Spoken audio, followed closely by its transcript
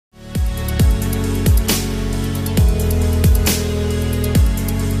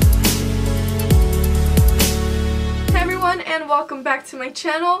welcome back to my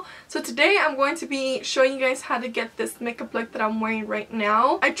channel. So today I'm going to be showing you guys how to get this makeup look that I'm wearing right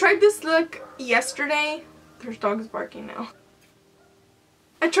now. I tried this look yesterday. There's dogs barking now.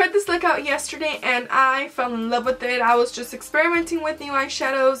 I tried this look out yesterday and I fell in love with it. I was just experimenting with new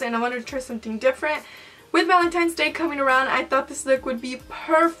eyeshadows and I wanted to try something different. With Valentine's Day coming around, I thought this look would be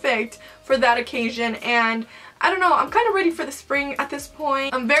perfect for that occasion, and I don't know, I'm kind of ready for the spring at this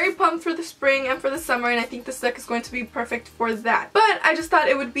point. I'm very pumped for the spring and for the summer, and I think this look is going to be perfect for that. But I just thought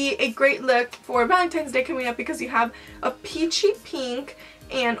it would be a great look for Valentine's Day coming up because you have a peachy pink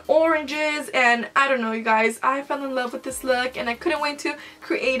and oranges, and I don't know, you guys, I fell in love with this look and I couldn't wait to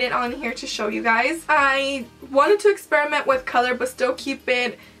create it on here to show you guys. I wanted to experiment with color but still keep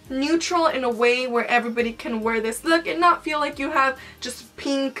it neutral in a way where everybody can wear this look and not feel like you have just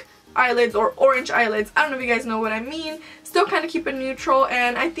pink eyelids or orange eyelids. I don't know if you guys know what I mean. Still kind of keep it neutral,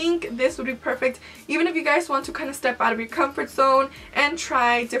 and I think this would be perfect even if you guys want to kind of step out of your comfort zone and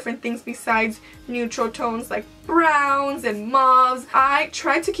try different things besides neutral tones like browns and mauves. I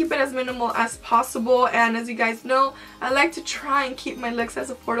try to keep it as minimal as possible, and as you guys know, I like to try and keep my looks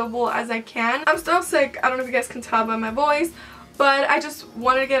as affordable as I can. I'm still sick. I don't know if you guys can tell by my voice, but I just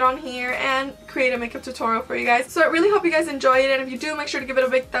wanted to get on here and create a makeup tutorial for you guys. So I really hope you guys enjoy it, and if you do, make sure to give it a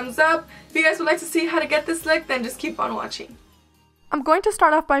big thumbs up. If you guys would like to see how to get this look, then just keep on watching. I'm going to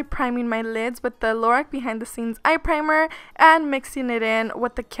start off by priming my lids with the Lorac Behind the Scenes Eye Primer and mixing it in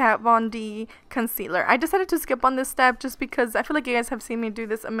with the Kat Von D Concealer. I decided to skip on this step just because I feel like you guys have seen me do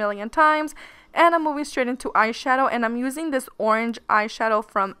this a million times, and I'm moving straight into eyeshadow, and I'm using this orange eyeshadow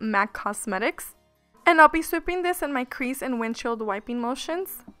from MAC Cosmetics. And I'll be sweeping this in my crease and windshield wiping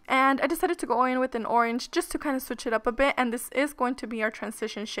motions. And I decided to go in with an orange just to kind of switch it up a bit, and this is going to be our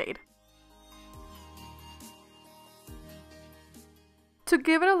transition shade. To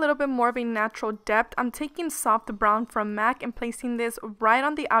give it a little bit more of a natural depth, I'm taking Soft Brown from MAC and placing this right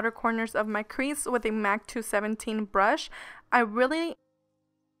on the outer corners of my crease with a MAC 217 brush.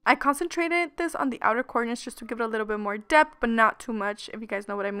 I concentrated this on the outer corners just to give it a little bit more depth, but not too much, if you guys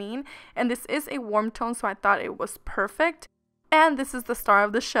know what I mean. And this is a warm tone, so I thought it was perfect. And this is the star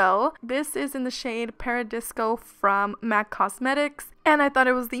of the show. This is in the shade Paradisco from MAC Cosmetics. And I thought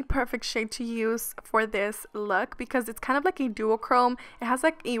it was the perfect shade to use for this look because it's kind of like a duochrome. It has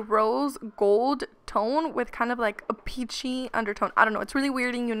like a rose gold tone with kind of like a peachy undertone. I don't know, it's really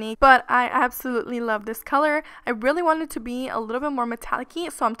weird and unique, but I absolutely love this color. I really wanted it to be a little bit more metallic-y,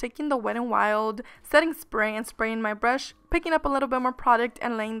 so I'm taking the Wet n Wild setting spray and spraying my brush, picking up a little bit more product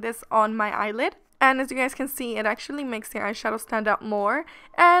and laying this on my eyelid. And as you guys can see, it actually makes the eyeshadow stand out more.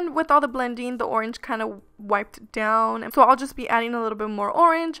 And with all the blending, the orange kind of wiped down. So I'll just be adding a little bit more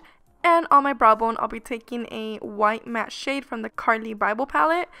orange. And on my brow bone, I'll be taking a white matte shade from the Carli Bible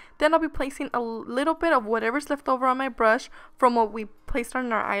palette. Then I'll be placing a little bit of whatever's left over on my brush from what we placed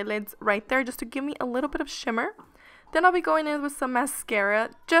on our eyelids right there, just to give me a little bit of shimmer. Then I'll be going in with some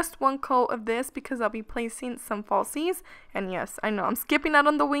mascara, just one coat of this because I'll be placing some falsies. And yes, I know I'm skipping out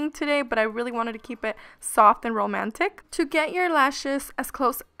on the wing today, but I really wanted to keep it soft and romantic. To get your lashes as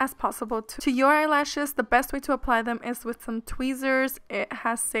close as possible to your eyelashes, the best way to apply them is with some tweezers. It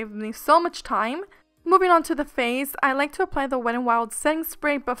has saved me so much time. Moving on to the face, I like to apply the Wet n Wild setting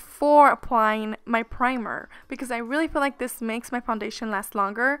spray before applying my primer because I really feel like this makes my foundation last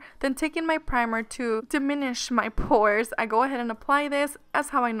longer. Then taking my primer to diminish my pores, I go ahead and apply this as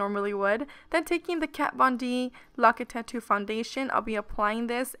how I normally would. Then taking the Kat Von D Lock It Tattoo foundation, I'll be applying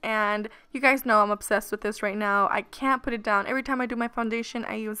this, and you guys know I'm obsessed with this right now. I can't put it down. Every time I do my foundation,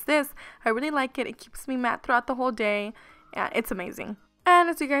 I use this. I really like it. It keeps me matte throughout the whole day. Yeah, it's amazing. And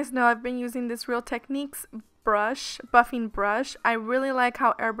as you guys know, I've been using this Real Techniques brush, buffing brush. I really like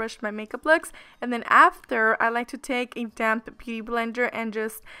how airbrushed my makeup looks. And then after, I like to take a damp beauty blender and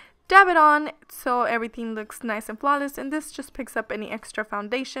just dab it on so everything looks nice and flawless. And this just picks up any extra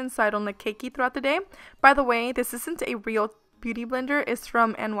foundation so I don't look cakey throughout the day. By the way, this isn't a real beauty blender, is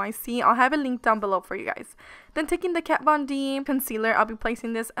from NYC. I'll have it linked down below for you guys. Then taking the Kat Von D concealer, I'll be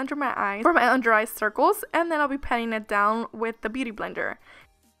placing this under my eyes for my under eye circles, and then I'll be patting it down with the beauty blender.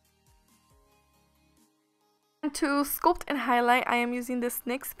 To sculpt and highlight, I am using this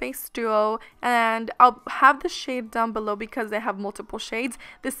NYX Face Duo, and I'll have the shade down below because they have multiple shades.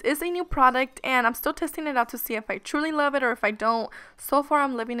 This is a new product and I'm still testing it out to see if I truly love it or if I don't. So far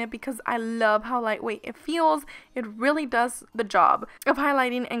I'm loving it because I love how lightweight it feels. It really does the job of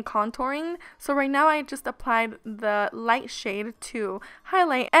highlighting and contouring. So right now I just applied the light shade to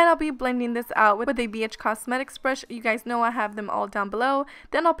highlight, and I'll be blending this out with a BH Cosmetics brush. You guys know I have them all down below.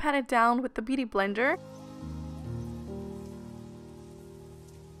 Then I'll pat it down with the beauty blender.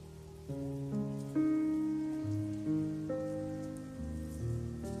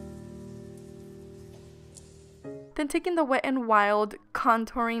 Then taking the Wet n Wild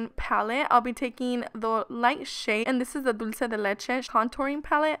contouring palette, I'll be taking the light shade, and this is the Dulce de Leche contouring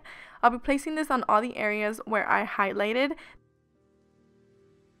palette. I'll be placing this on all the areas where I highlighted.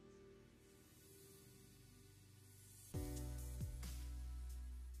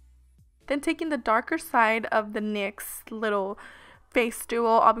 Then taking the darker side of the NYX little face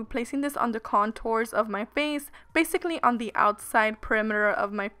duo, I'll be placing this on the contours of my face, basically on the outside perimeter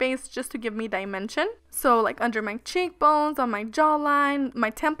of my face, just to give me dimension. So like under my cheekbones, on my jawline, my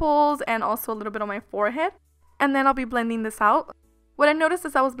temples, and also a little bit on my forehead. And then I'll be blending this out. What I noticed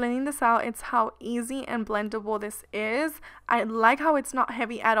as I was blending this out, it's how easy and blendable this is. I like how it's not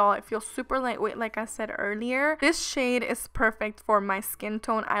heavy at all. It feels super lightweight like I said earlier. This shade is perfect for my skin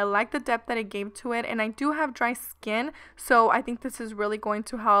tone. I like the depth that it gave to it, and I do have dry skin, so I think this is really going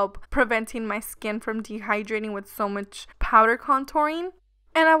to help preventing my skin from dehydrating with so much powder contouring.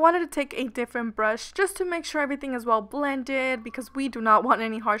 And I wanted to take a different brush just to make sure everything is well blended, because we do not want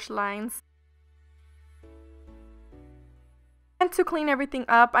any harsh lines. And to clean everything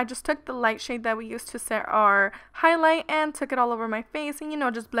up, I just took the light shade that we used to set our highlight and took it all over my face, and you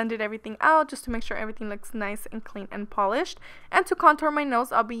know, just blended everything out just to make sure everything looks nice and clean and polished. And to contour my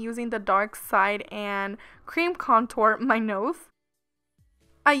nose, I'll be using the dark side and cream contour my nose.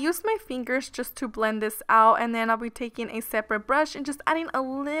 I used my fingers just to blend this out, and then I'll be taking a separate brush and just adding a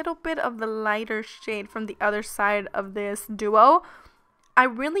little bit of the lighter shade from the other side of this duo. I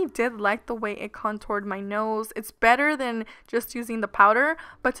really did like the way it contoured my nose. It's better than just using the powder,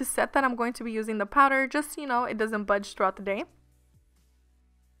 but to set that, I'm going to be using the powder just so you know it doesn't budge throughout the day.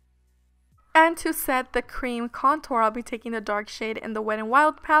 And to set the cream contour, I'll be taking the dark shade in the Wet n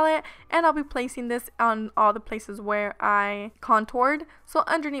Wild palette, and I'll be placing this on all the places where I contoured. So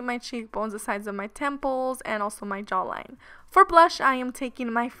underneath my cheekbones, the sides of my temples, and also my jawline. For blush, I am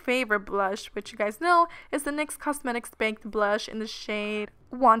taking my favorite blush, which you guys know is the NYX Cosmetics Baked Blush in the shade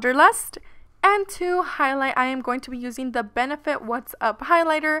Wanderlust. And to highlight, I am going to be using the Benefit What's Up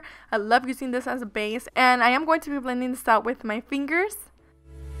highlighter. I love using this as a base, and I am going to be blending this out with my fingers.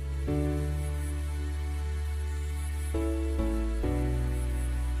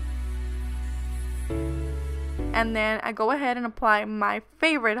 And then I go ahead and apply my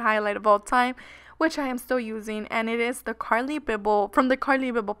favorite highlight of all time, which I am still using, and it is the Carli Babel from the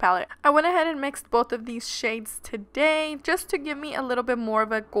Carli Babel palette. I went ahead and mixed both of these shades today just to give me a little bit more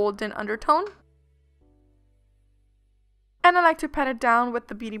of a golden undertone. And I like to pat it down with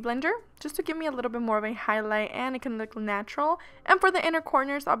the Beauty Blender just to give me a little bit more of a highlight, and it can look natural. And for the inner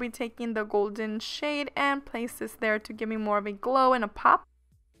corners, I'll be taking the golden shade and place this there to give me more of a glow and a pop.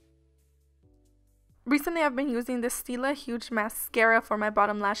 Recently, I've been using this Stila Huge Mascara for my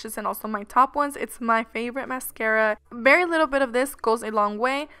bottom lashes and also my top ones. It's my favorite mascara. Very little bit of this goes a long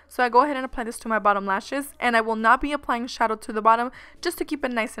way, so I go ahead and apply this to my bottom lashes, and I will not be applying shadow to the bottom just to keep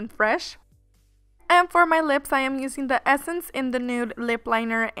it nice and fresh. And for my lips, I am using the Essence in the Nude lip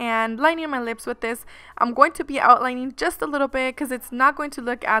liner and lining my lips with this. I'm going to be outlining just a little bit because it's not going to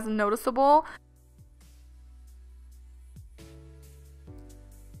look as noticeable.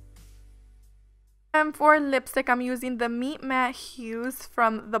 And for lipstick, I'm using the Meet Matte Hues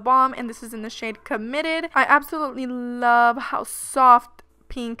from The Balm, and this is in the shade Committed. I absolutely love how soft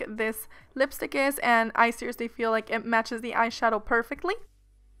pink this lipstick is, and I seriously feel like it matches the eyeshadow perfectly.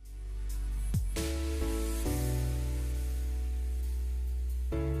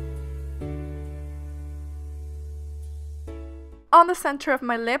 On the center of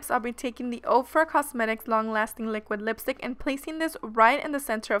my lips, I'll be taking the Ofra Cosmetics Long Lasting Liquid Lipstick and placing this right in the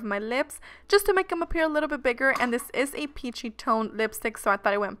center of my lips just to make them appear a little bit bigger, and this is a peachy toned lipstick, so I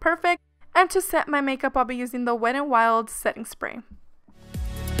thought it went perfect. And to set my makeup, I'll be using the Wet n Wild setting spray.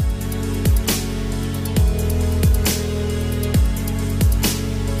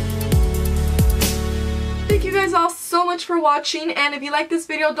 Thank you guys all so much for watching, and if you like this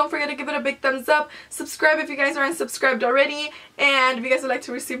video, don't forget to give it a big thumbs up, subscribe if you guys aren't subscribed already, and if you guys would like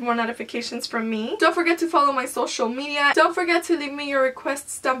to receive more notifications from me. Don't forget to follow my social media. Don't forget to leave me your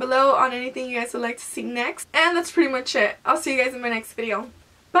requests down below on anything you guys would like to see next, and that's pretty much it. I'll see you guys in my next video.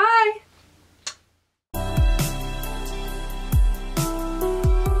 Bye!